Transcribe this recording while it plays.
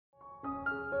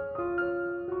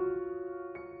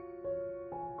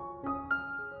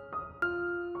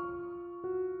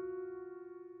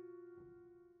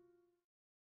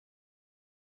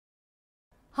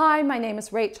Hi, my name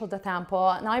is Rachel De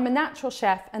Thample and I'm a natural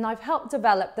chef, and I've helped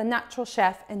develop the Natural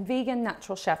Chef and Vegan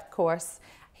Natural Chef course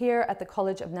here at the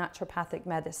College of Naturopathic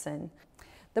Medicine.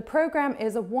 The program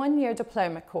is a one-year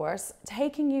diploma course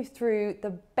taking you through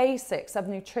the basics of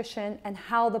nutrition and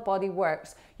how the body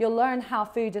works. You'll learn how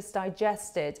food is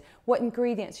digested, what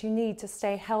ingredients you need to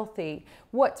stay healthy,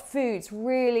 what foods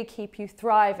really keep you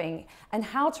thriving, and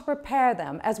how to prepare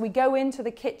them. As we go into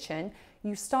the kitchen,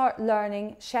 you start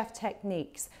learning chef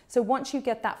techniques. So once you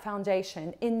get that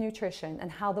foundation in nutrition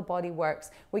and how the body works,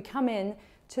 we come in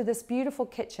to this beautiful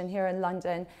kitchen here in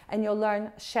London and you'll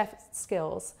learn chef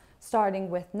skills, starting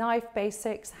with knife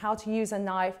basics, how to use a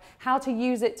knife, how to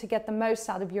use it to get the most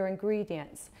out of your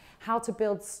ingredients, how to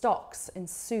build stocks in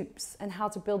soups, and how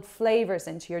to build flavors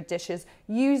into your dishes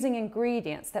using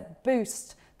ingredients that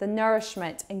boost the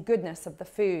nourishment and goodness of the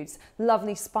foods,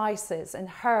 lovely spices and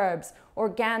herbs,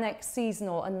 organic,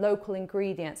 seasonal and local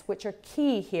ingredients, which are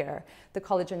key here, the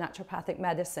College of Naturopathic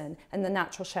Medicine and the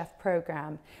Natural Chef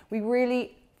program. We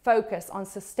really focus on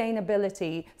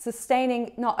sustainability,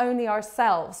 sustaining not only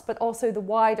ourselves, but also the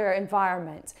wider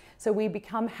environment, so we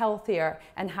become healthier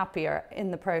and happier in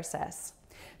the process.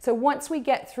 So once we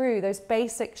get through those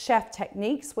basic chef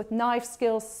techniques with knife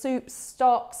skills, soups,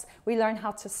 stocks, we learn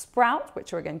how to sprout,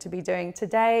 which we're going to be doing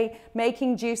today,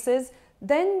 making juices.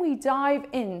 Then we dive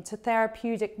into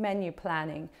therapeutic menu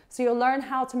planning. So you'll learn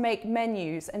how to make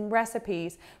menus and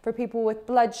recipes for people with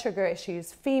blood sugar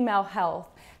issues, female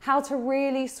health, how to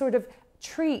really sort of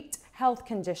treat health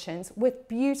conditions with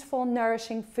beautiful,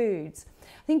 nourishing foods.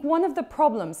 I think one of the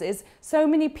problems is so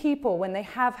many people, when they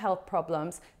have health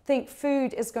problems, think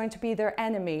food is going to be their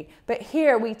enemy. But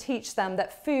here we teach them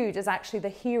that food is actually the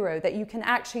hero, that you can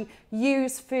actually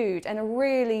use food in a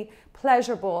really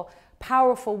pleasurable,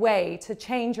 powerful way to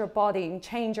change your body and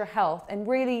change your health and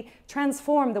really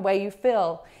transform the way you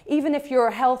feel. Even if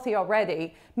you're healthy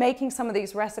already, making some of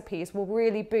these recipes will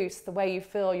really boost the way you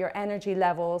feel, your energy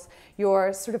levels,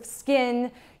 your sort of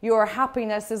skin, your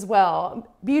happiness as well.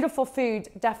 Beautiful food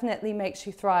definitely makes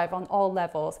you thrive on all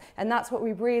levels, and that's what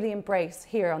we really embrace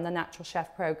here on the Natural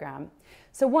Chef program.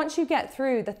 So once you get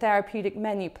through the therapeutic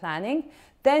menu planning,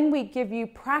 then we give you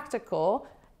practical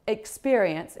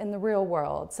experience in the real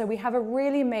world. So we have a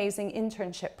really amazing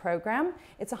internship program.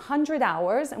 It's 100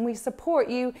 hours and we support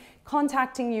you,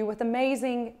 contacting you with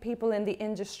amazing people in the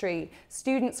industry.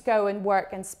 Students go and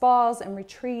work in spas and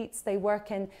retreats. They work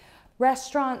in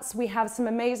restaurants. We have some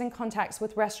amazing contacts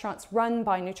with restaurants run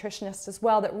by nutritionists as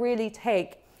well that really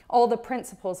take all the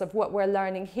principles of what we're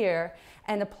learning here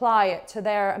and apply it to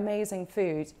their amazing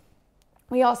food.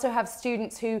 We also have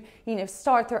students who,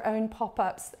 start their own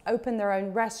pop-ups, open their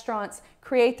own restaurants,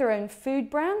 create their own food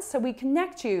brands. So we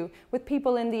connect you with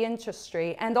people in the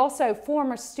industry and also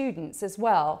former students as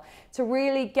well to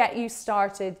really get you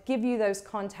started, give you those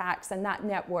contacts and that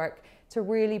network to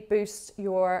really boost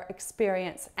your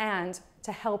experience and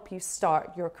to help you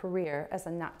start your career as a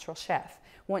natural chef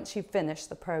once you've finished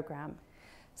the program.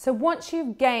 So once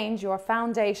you've gained your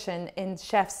foundation in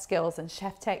chef skills and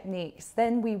chef techniques,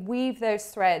 then we weave those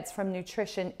threads from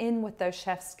nutrition in with those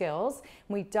chef skills.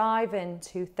 We dive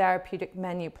into therapeutic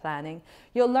menu planning.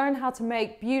 You'll learn how to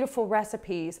make beautiful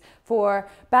recipes for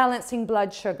balancing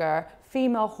blood sugar,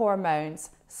 female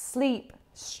hormones, sleep,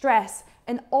 stress,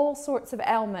 and all sorts of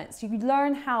ailments. You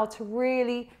learn how to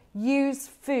really use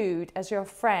food as your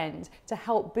friend to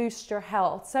help boost your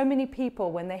health. So many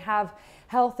people, when they have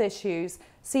health issues,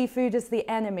 see food as the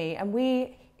enemy, and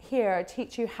we here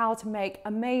teach you how to make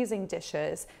amazing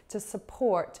dishes to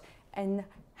support and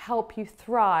help you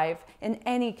thrive in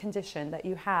any condition that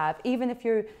you have. Even if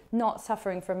you're not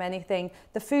suffering from anything,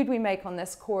 the food we make on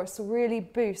this course really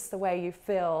boosts the way you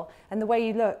feel and the way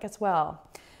you look as well.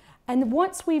 And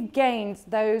once we've gained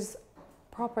those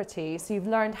properties, you've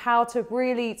learned how to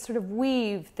really sort of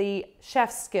weave the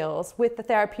chef skills with the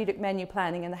therapeutic menu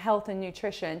planning and the health and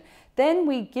nutrition, then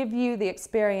we give you the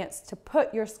experience to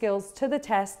put your skills to the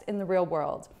test in the real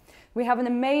world. We have an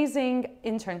amazing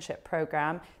internship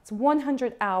program. It's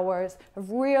 100 hours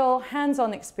of real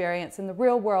hands-on experience in the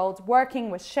real world,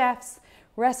 working with chefs,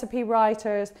 recipe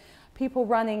writers, people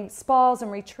running spas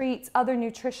and retreats, other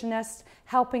nutritionists,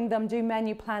 helping them do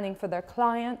menu planning for their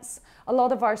clients. A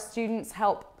lot of our students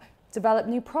help develop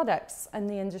new products in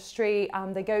the industry.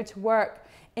 They go to work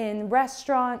in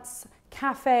restaurants,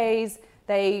 cafes,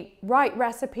 they write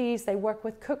recipes, they work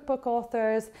with cookbook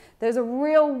authors. There's a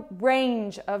real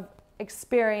range of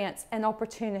experience and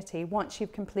opportunity once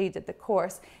you've completed the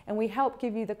course, and we help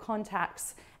give you the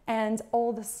contacts and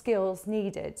all the skills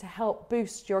needed to help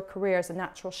boost your career as a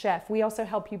natural chef. We also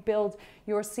help you build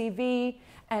your CV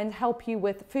and help you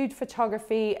with food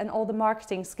photography and all the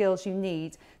marketing skills you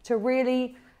need to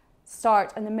really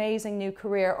start an amazing new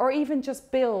career, or even just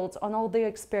build on all the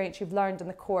experience you've learned in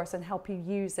the course and help you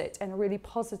use it in a really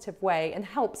positive way and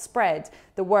help spread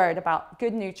the word about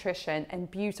good nutrition and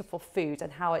beautiful food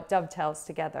and how it dovetails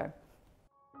together.